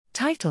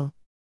Title: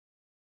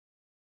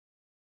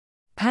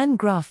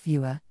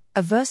 PanGraphViewer,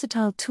 a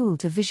versatile tool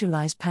to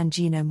visualize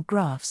pangenome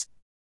graphs.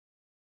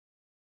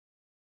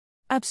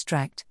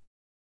 Abstract: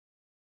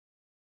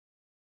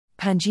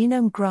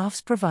 Pangenome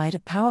graphs provide a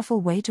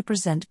powerful way to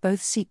present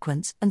both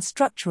sequence and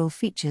structural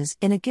features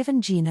in a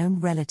given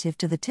genome relative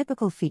to the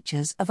typical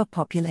features of a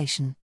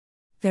population.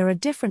 There are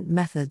different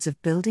methods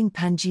of building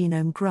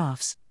pangenome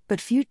graphs, but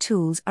few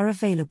tools are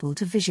available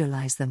to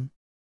visualize them.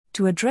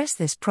 To address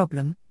this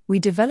problem, we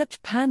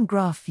developed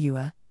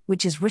PanGraphViewer,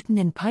 which is written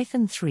in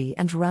Python 3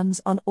 and runs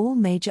on all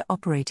major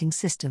operating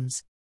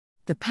systems.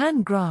 The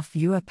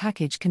PanGraphViewer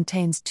package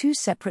contains two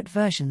separate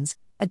versions,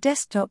 a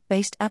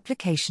desktop-based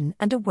application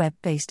and a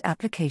web-based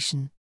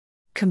application.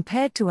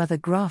 Compared to other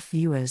graph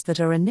viewers that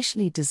are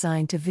initially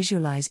designed to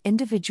visualize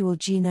individual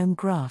genome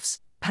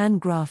graphs,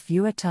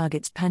 PanGraphViewer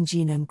targets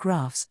pangenome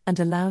graphs and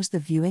allows the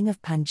viewing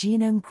of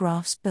pangenome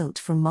graphs built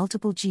from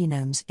multiple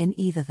genomes in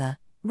either the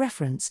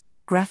reference,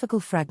 graphical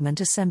fragment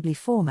assembly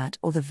format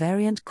or the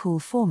variant call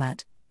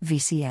format,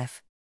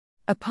 VCF.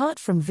 Apart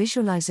from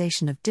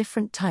visualization of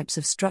different types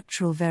of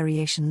structural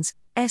variations,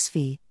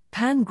 SV,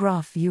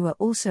 PanGraphViewer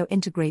also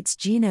integrates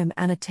genome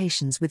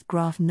annotations with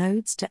graph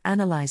nodes to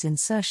analyze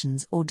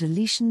insertions or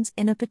deletions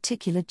in a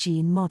particular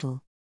gene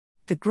model.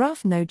 The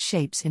graph node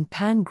shapes in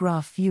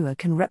PanGraphViewer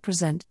can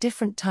represent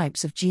different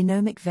types of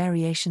genomic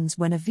variations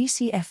when a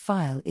VCF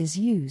file is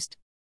used.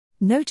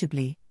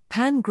 Notably,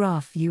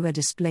 PanGraphViewer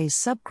displays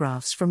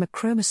subgraphs from a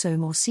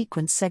chromosome or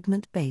sequence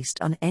segment based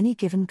on any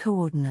given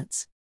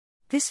coordinates.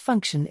 This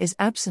function is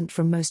absent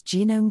from most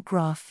genome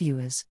graph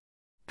viewers.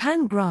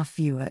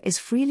 PanGraphViewer is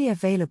freely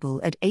available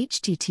at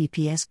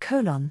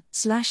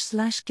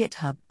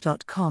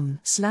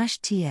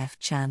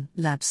https://github.com/tfchan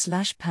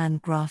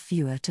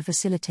lab/pangraphviewer to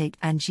facilitate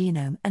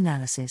pangenome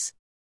analysis.